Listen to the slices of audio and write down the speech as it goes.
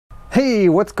Hey,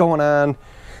 what's going on?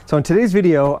 So in today's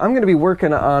video, I'm going to be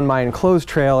working on my enclosed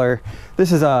trailer.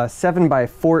 This is a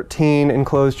 7x14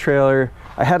 enclosed trailer.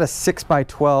 I had a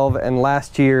 6x12 and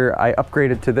last year I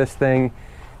upgraded to this thing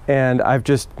and I've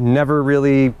just never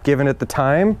really given it the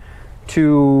time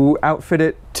to outfit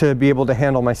it to be able to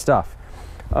handle my stuff.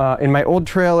 In my old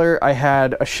trailer, I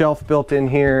had a shelf built in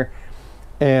here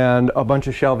and a bunch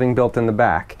of shelving built in the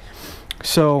back.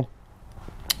 So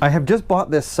I have just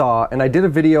bought this saw and I did a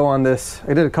video on this.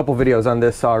 I did a couple videos on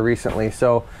this saw recently.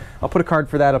 So I'll put a card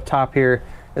for that up top here,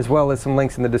 as well as some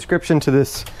links in the description to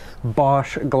this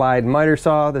Bosch Glide miter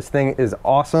saw. This thing is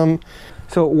awesome.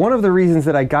 So one of the reasons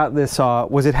that I got this saw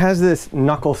was it has this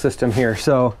knuckle system here.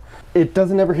 So it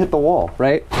doesn't ever hit the wall,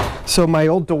 right? So my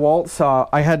old DeWalt saw,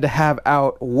 I had to have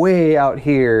out way out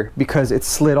here because it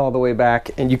slid all the way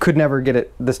back and you could never get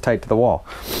it this tight to the wall.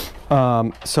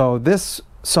 So this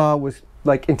saw was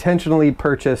like intentionally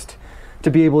purchased to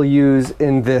be able to use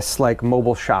in this like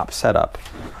mobile shop setup.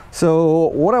 So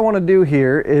what I want to do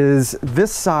here is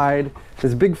this side,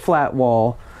 this big flat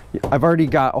wall, I've already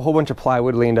got a whole bunch of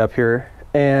plywood leaned up here,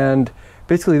 and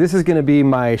basically this is going to be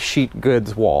my sheet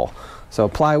goods wall. So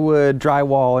plywood,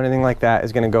 drywall, anything like that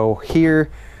is going to go here.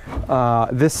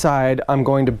 This side I'm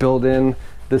going to build in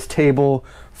this table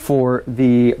for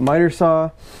the miter saw.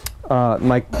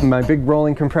 My big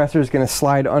rolling compressor is going to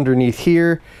slide underneath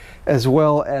here, as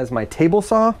well as my table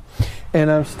saw.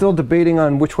 And I'm still debating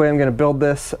on which way I'm going to build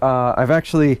this. I've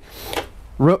actually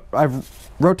wrote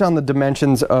down the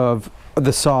dimensions of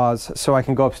the saws so I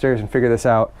can go upstairs and figure this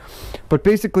out. But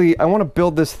basically, I want to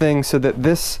build this thing so that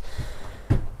this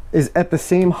is at the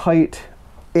same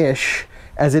height-ish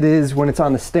as it is when it's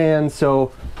on the stand.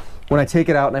 So when I take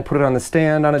it out and I put it on the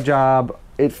stand on a job,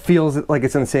 it feels like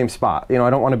it's in the same spot. You know, I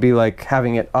don't want to be like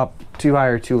having it up too high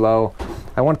or too low.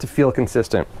 I want it to feel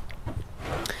consistent.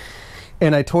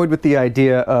 And I toyed with the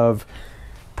idea of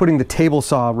putting the table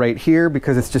saw right here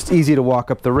because it's just easy to walk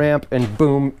up the ramp and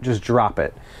boom, just drop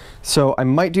it. So I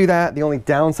might do that. The only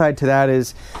downside to that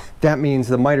is that means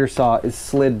the miter saw is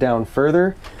slid down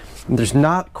further. And there's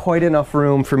not quite enough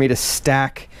room for me to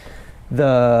stack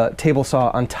the table saw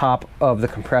on top of the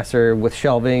compressor with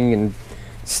shelving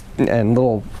and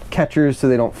little catchers so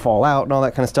they don't fall out and all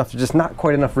that kind of stuff. There's just not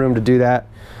quite enough room to do that.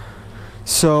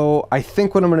 So I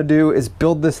think what I'm going to do is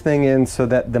build this thing in so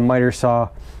that the miter saw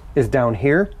is down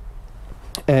here,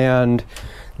 and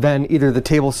then either the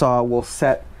table saw will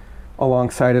set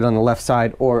alongside it on the left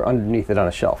side or underneath it on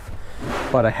a shelf.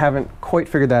 But I haven't quite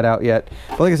figured that out yet.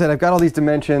 But like I said, I've got all these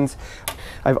dimensions.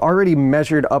 I've already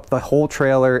measured up the whole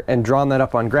trailer and drawn that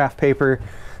up on graph paper.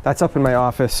 That's up in my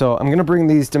office, so I'm gonna bring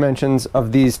these dimensions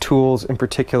of these tools in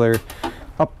particular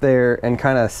up there and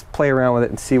kind of play around with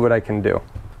it and see what I can do.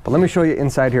 But let me show you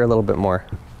inside here a little bit more.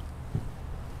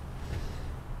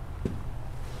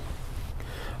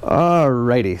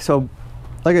 Alrighty, so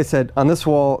like I said, on this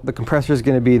wall, the compressor is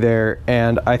gonna be there,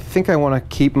 and I think I wanna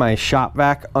keep my shop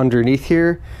vac underneath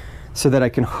here so that I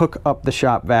can hook up the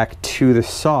shop vac to the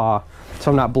saw so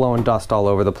I'm not blowing dust all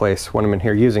over the place when I'm in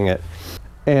here using it.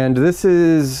 And this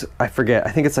is, I forget,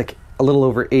 I think it's like a little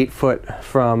over 8 foot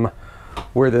from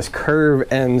where this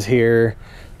curve ends here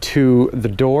to the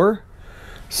door.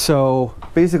 So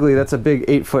basically that's a big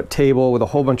 8-foot table with a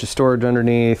whole bunch of storage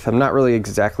underneath. I'm not really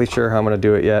exactly sure how I'm gonna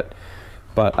do it yet,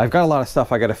 but I've got a lot of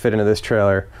stuff I gotta fit into this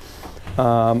trailer.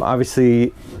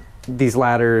 Obviously these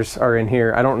ladders are in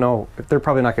here. I don't know if they're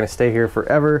probably not gonna stay here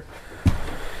forever.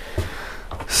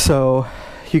 So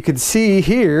you can see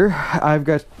here, I've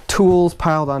got tools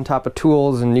piled on top of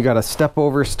tools, and you got to step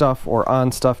over stuff or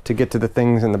on stuff to get to the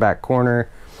things in the back corner,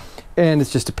 and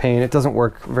it's just a pain. It doesn't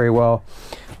work very well.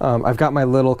 I've got my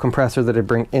little compressor that I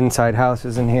bring inside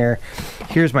houses in here.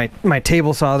 Here's my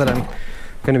table saw that I'm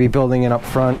going to be building in up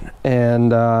front,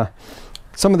 and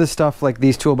some of this stuff like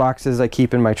these toolboxes I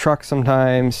keep in my truck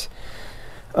sometimes.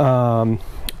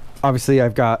 Obviously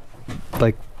I've got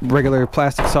like regular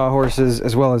plastic sawhorses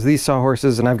as well as these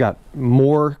sawhorses, and I've got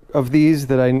more of these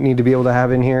that I need to be able to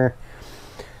have in here.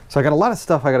 So I got a lot of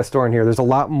stuff I got to store in here. There's a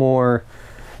lot more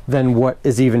than what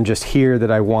is even just here that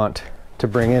I want to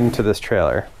bring into this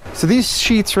trailer. So these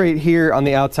sheets right here on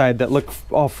the outside that look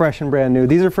all fresh and brand new,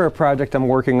 these are for a project I'm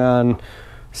working on.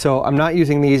 So I'm not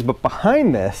using these, but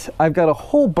behind this, I've got a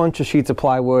whole bunch of sheets of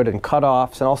plywood and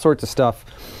cutoffs and all sorts of stuff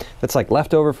that's like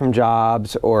leftover from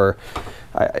jobs, or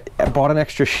I bought an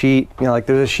extra sheet. You know, like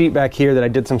there's a sheet back here that I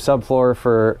did some subfloor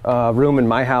for a room in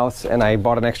my house, and I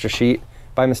bought an extra sheet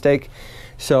by mistake.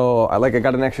 So I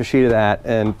got an extra sheet of that,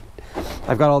 and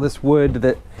I've got all this wood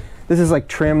that, this is like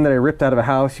trim that I ripped out of a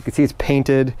house. You can see it's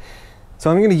painted. So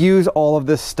I'm going to use all of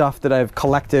this stuff that I've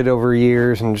collected over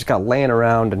years and just got laying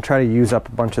around and try to use up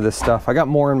a bunch of this stuff. I got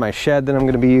more in my shed that I'm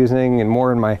going to be using and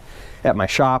more in at my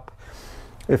shop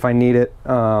if I need it.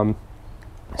 So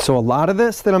a lot of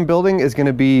this that I'm building is going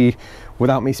to be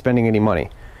without me spending any money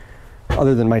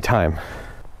other than my time.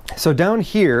 So down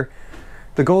here,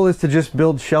 the goal is to just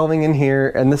build shelving in here,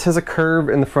 and this has a curve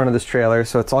in the front of this trailer,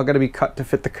 so it's all got to be cut to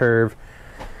fit the curve.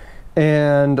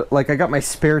 And like I got my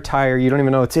spare tire, you don't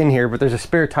even know it's in here, but there's a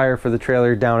spare tire for the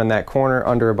trailer down in that corner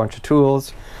under a bunch of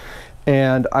tools.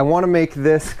 And I want to make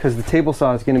this, because the table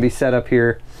saw is going to be set up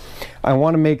here, I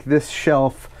want to make this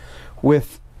shelf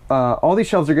with, all these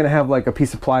shelves are going to have like a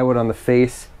piece of plywood on the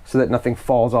face so that nothing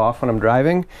falls off when I'm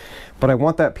driving. But I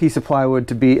want that piece of plywood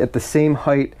to be at the same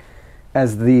height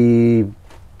as the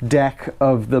deck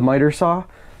of the miter saw,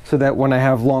 so that when I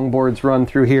have long boards run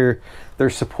through here, they're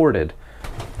supported.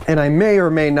 And I may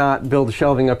or may not build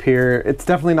shelving up here. It's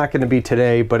definitely not going to be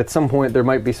today, but at some point there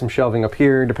might be some shelving up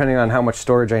here depending on how much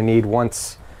storage I need.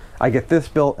 Once I get this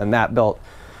built and that built,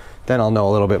 then I'll know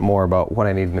a little bit more about what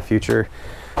I need in the future.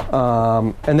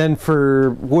 And then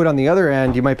for wood on the other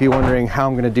end, you might be wondering how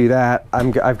I'm going to do that.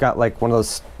 I've got like one of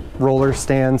those roller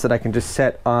stands that I can just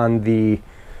set on the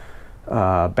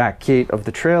back gate of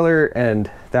the trailer, and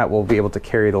that will be able to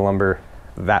carry the lumber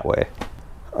that way.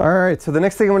 All right, so the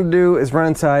next thing I'm going to do is run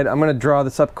inside. I'm going to draw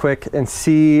this up quick and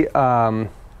see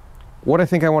what I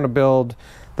think I want to build.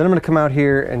 Then I'm going to come out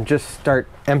here and just start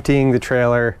emptying the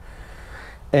trailer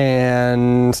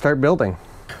and start building.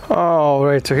 All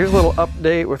right, so here's a little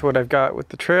update with what I've got with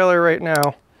the trailer right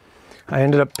now. I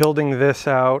ended up building this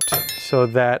out so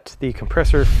that the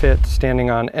compressor fits standing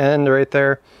on end right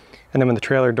there. And then when the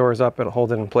trailer doors up, it'll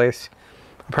hold it in place.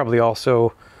 I'll probably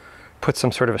also put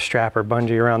some sort of a strap or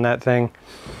bungee around that thing.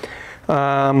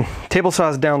 Table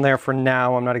saw's down there for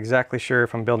now. I'm not exactly sure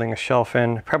if I'm building a shelf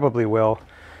in. Probably will.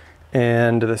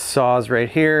 And the saw's right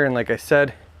here, and like I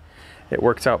said, it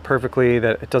works out perfectly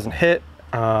that it doesn't hit.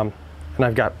 And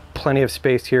I've got plenty of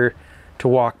space here to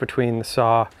walk between the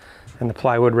saw and the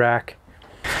plywood rack.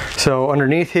 So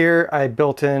underneath here, I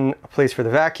built in a place for the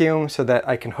vacuum so that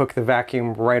I can hook the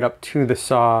vacuum right up to the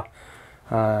saw,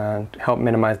 help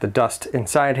minimize the dust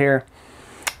inside here.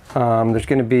 There's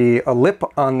going to be a lip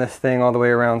on this thing all the way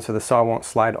around so the saw won't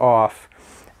slide off.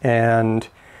 And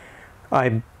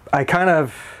I kind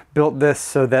of built this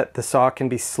so that the saw can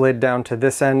be slid down to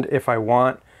this end if I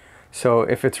want. So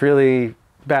if it's really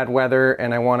bad weather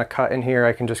and I want to cut in here,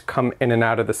 I can just come in and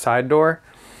out of the side door.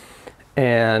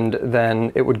 And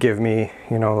then it would give me,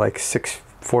 you know, like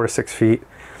 4 to 6 feet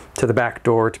to the back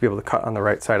door to be able to cut on the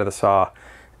right side of the saw,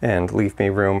 and leave me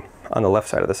room on the left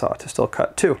side of the saw to still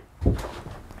cut too.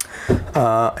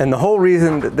 And the whole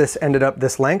reason that this ended up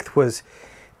this length was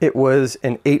it was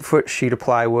an 8-foot sheet of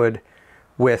plywood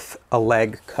with a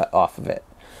leg cut off of it.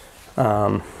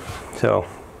 So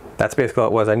that's basically what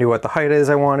it was. I knew what the height is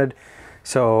I wanted,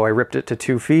 so I ripped it to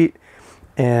 2 feet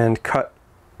and cut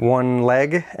one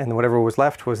leg, and whatever was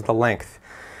left was the length.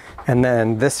 And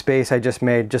then this space I just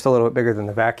made just a little bit bigger than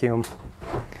the vacuum.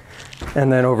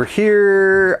 And then over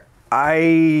here,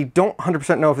 I don't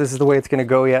 100% know if this is the way it's going to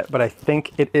go yet, but I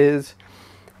think it is.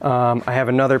 I have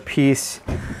another piece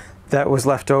that was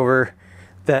left over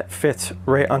that fits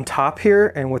right on top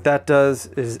here, and what that does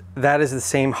is that is the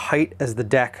same height as the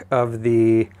deck of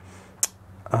the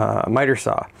miter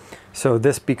saw. So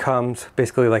this becomes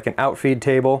basically like an outfeed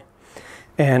table,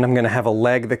 and I'm going to have a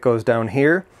leg that goes down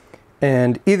here,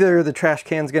 and either the trash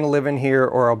can's going to live in here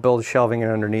or I'll build shelving in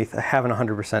underneath. I haven't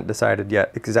 100% decided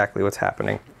yet exactly what's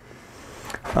happening.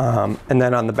 And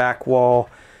then on the back wall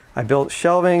I built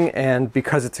shelving, and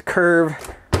because it's a curve,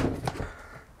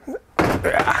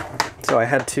 so I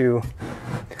had to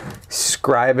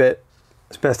scribe it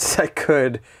as best as I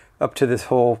could up to this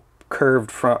whole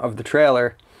curved front of the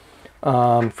trailer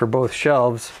for both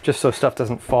shelves, just so stuff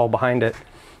doesn't fall behind it.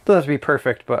 Doesn't have to be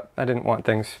perfect, but I didn't want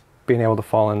things being able to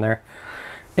fall in there.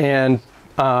 And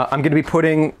I'm going to be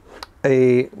putting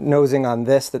a nosing on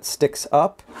this that sticks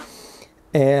up,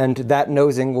 and that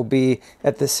nosing will be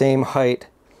at the same height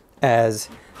as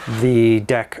the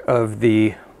deck of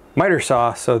the miter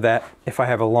saw, so that if I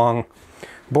have a long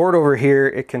board over here,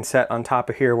 it can set on top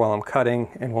of here while I'm cutting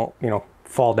and won't, you know,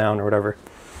 fall down or whatever.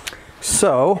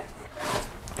 So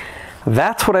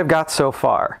that's what I've got so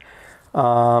far.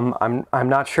 I'm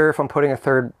not sure if I'm putting a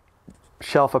third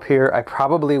shelf up here. I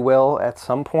probably will at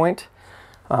some point.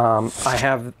 I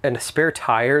have a spare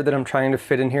tire that I'm trying to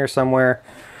fit in here somewhere.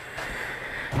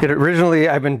 Originally,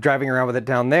 I've been driving around with it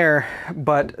down there,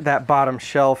 but that bottom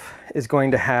shelf is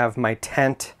going to have my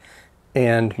tent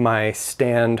and my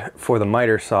stand for the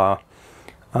miter saw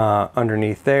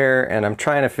underneath there, and I'm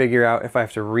trying to figure out if I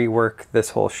have to rework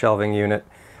this whole shelving unit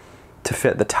to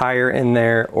fit the tire in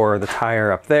there or the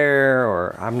tire up there,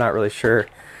 or I'm not really sure.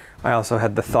 I also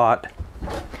had the thought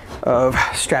of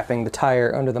strapping the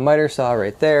tire under the miter saw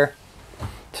right there.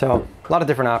 So a lot of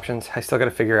different options I still got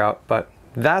to figure out, but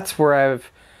that's where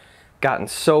I've gotten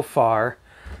so far.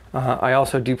 I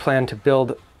also do plan to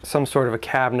build some sort of a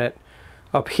cabinet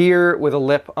up here with a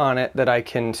lip on it that I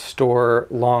can store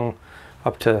long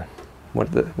up to,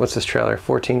 what's this trailer,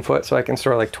 14 foot, so I can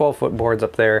store like 12-foot boards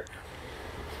up there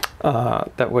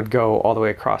that would go all the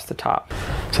way across the top.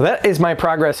 So that is my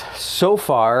progress so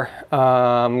far.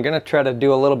 I'm gonna try to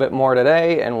do a little bit more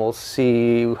today and we'll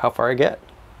see how far I get.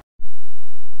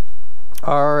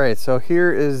 All right, so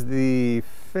here is the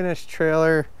finished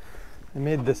trailer. I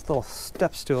made this little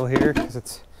step stool here because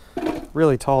it's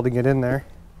really tall to get in there.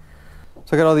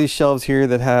 So I got all these shelves here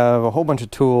that have a whole bunch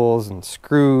of tools and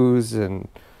screws and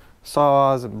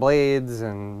saws and blades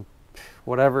and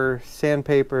whatever,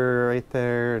 sandpaper right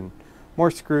there, and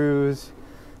more screws,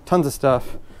 tons of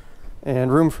stuff,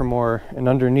 and room for more. And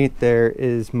underneath there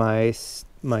is my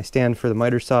stand for the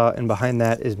miter saw, and behind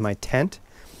that is my tent.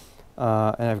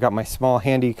 And I've got my small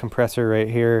handy compressor right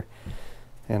here,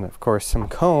 and of course some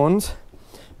cones.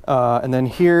 And then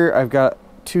here I've got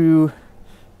two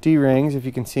D-rings, if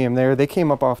you can see them there. They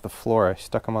came up off the floor. I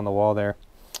stuck them on the wall there.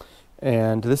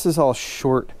 And this is all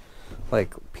short,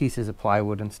 like pieces of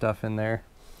plywood and stuff in there.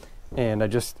 And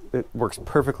it works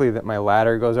perfectly that my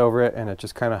ladder goes over it and it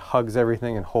just kind of hugs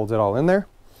everything and holds it all in there.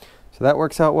 So that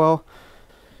works out well.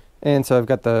 And so I've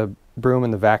got the broom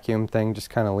and the vacuum thing just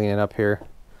kind of leaning up here.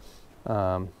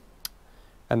 And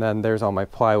then there's all my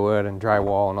plywood and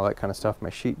drywall and all that kind of stuff, my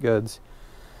sheet goods,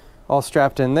 all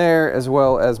strapped in there, as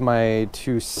well as my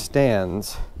two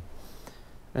stands.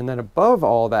 And then above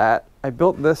all that, I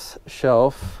built this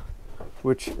shelf,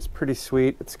 which is pretty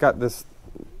sweet. It's got this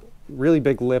really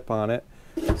big lip on it,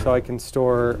 so I can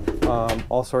store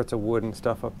all sorts of wood and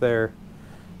stuff up there.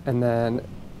 And then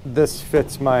this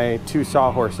fits my two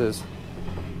sawhorses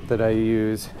that I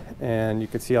use, and you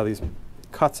can see all these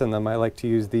cuts in them. I like to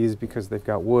use these because they've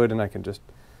got wood and I can just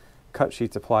cut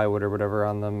sheets of plywood or whatever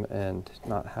on them and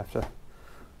not have to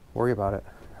worry about it.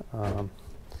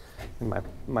 And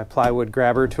my plywood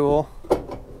grabber tool.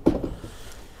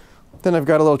 Then I've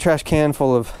got a little trash can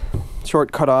full of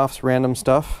short cutoffs, random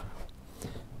stuff,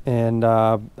 and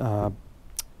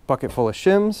bucket full of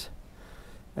shims.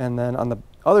 And then on the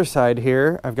other side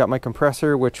here, I've got my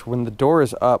compressor, which when the door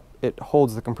is up, it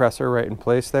holds the compressor right in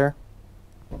place there.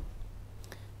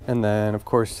 And then, of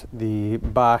course, the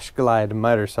Bosch Glide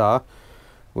miter saw,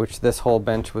 which this whole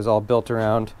bench was all built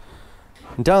around.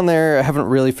 And down there, I haven't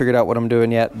really figured out what I'm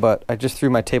doing yet, but I just threw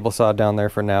my table saw down there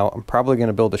for now. I'm probably going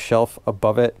to build a shelf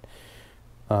above it,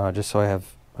 just so I have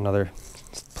another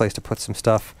place to put some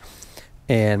stuff.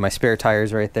 And my spare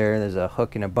tires right there. There's a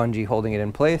hook and a bungee holding it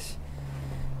in place.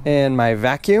 And my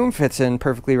vacuum fits in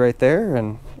perfectly right there.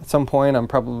 And at some point, I'm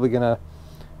probably going to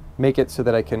make it so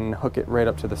that I can hook it right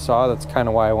up to the saw. That's kind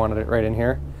of why I wanted it right in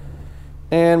here.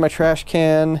 And my trash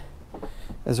can,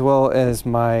 as well as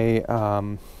my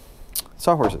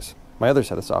sawhorses, my other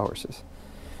set of sawhorses,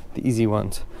 the easy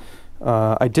ones.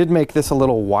 I did make this a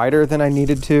little wider than I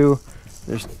needed to.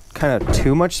 There's kind of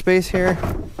too much space here.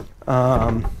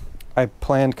 I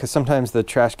planned, because sometimes the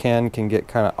trash can can get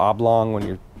kind of oblong when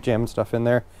you're jamming stuff in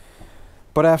there.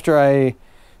 But after I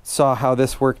saw how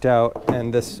this worked out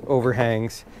and this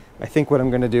overhangs, I think what I'm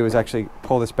going to do is actually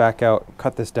pull this back out,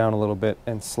 cut this down a little bit,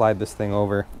 and slide this thing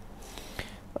over,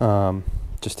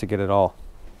 just to get it all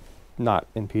not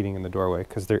impeding in the doorway,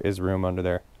 because there is room under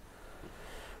there.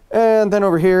 And then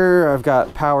over here, I've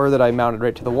got power that I mounted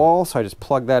right to the wall, so I just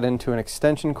plug that into an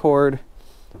extension cord.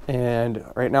 And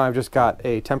right now I've just got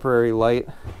a temporary light,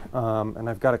 and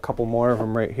I've got a couple more of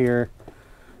them right here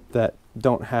that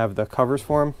don't have the covers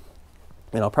for them.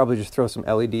 And I'll probably just throw some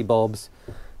LED bulbs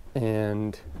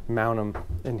and mount them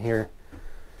in here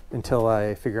until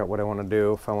I figure out what I want to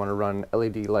do. If I want to run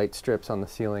LED light strips on the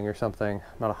ceiling or something,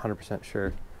 I'm not 100%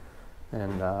 sure.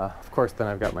 And of course, then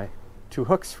I've got my two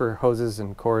hooks for hoses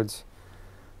and cords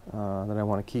that I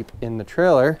want to keep in the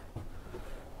trailer.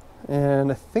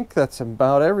 And I think that's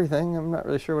about everything. I'm not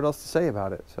really sure what else to say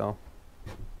about it, so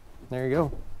there you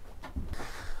go.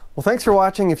 Well, thanks for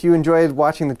watching. If you enjoyed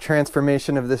watching the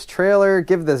transformation of this trailer,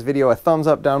 give this video a thumbs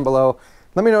up down below.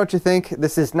 Let me know what you think.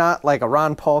 This is not like a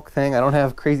Ron Paulk thing. I don't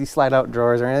have crazy slide out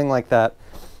drawers or anything like that,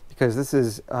 because this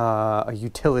is a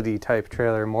utility type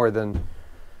trailer more than,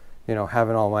 you know,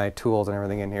 having all my tools and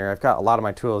everything in here. I've got a lot of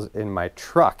my tools in my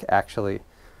truck, actually.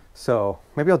 So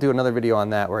maybe I'll do another video on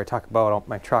that where I talk about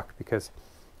my truck, because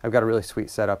I've got a really sweet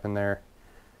setup in there.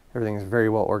 Everything is very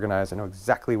well organized. I know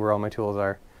exactly where all my tools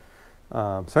are.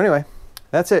 So anyway,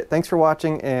 that's it. Thanks for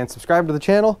watching and subscribe to the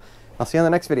channel. I'll see you on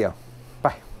the next video.